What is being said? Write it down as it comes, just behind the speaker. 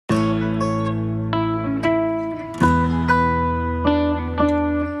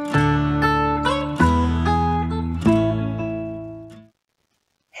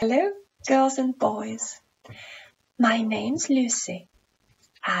Hello, girls and boys. My name's Lucy,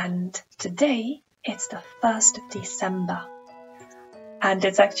 and today it's the 1st of December, and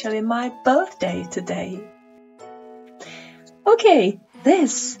it's actually my birthday today. Okay,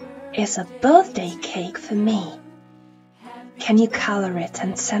 this is a birthday cake for me. Can you color it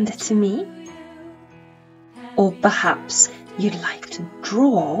and send it to me? Or perhaps you'd like to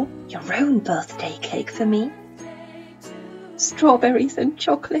draw your own birthday cake for me? Strawberries and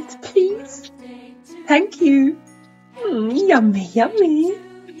chocolate, please. Thank you. Yummy, yummy.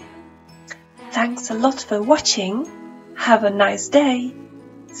 Thanks a lot for watching. Have a nice day.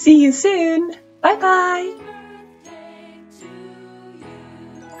 See you soon. Bye-bye.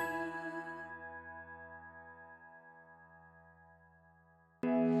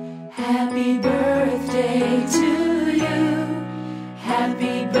 Happy birthday to you.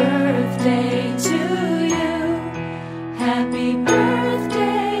 Happy birthday to you.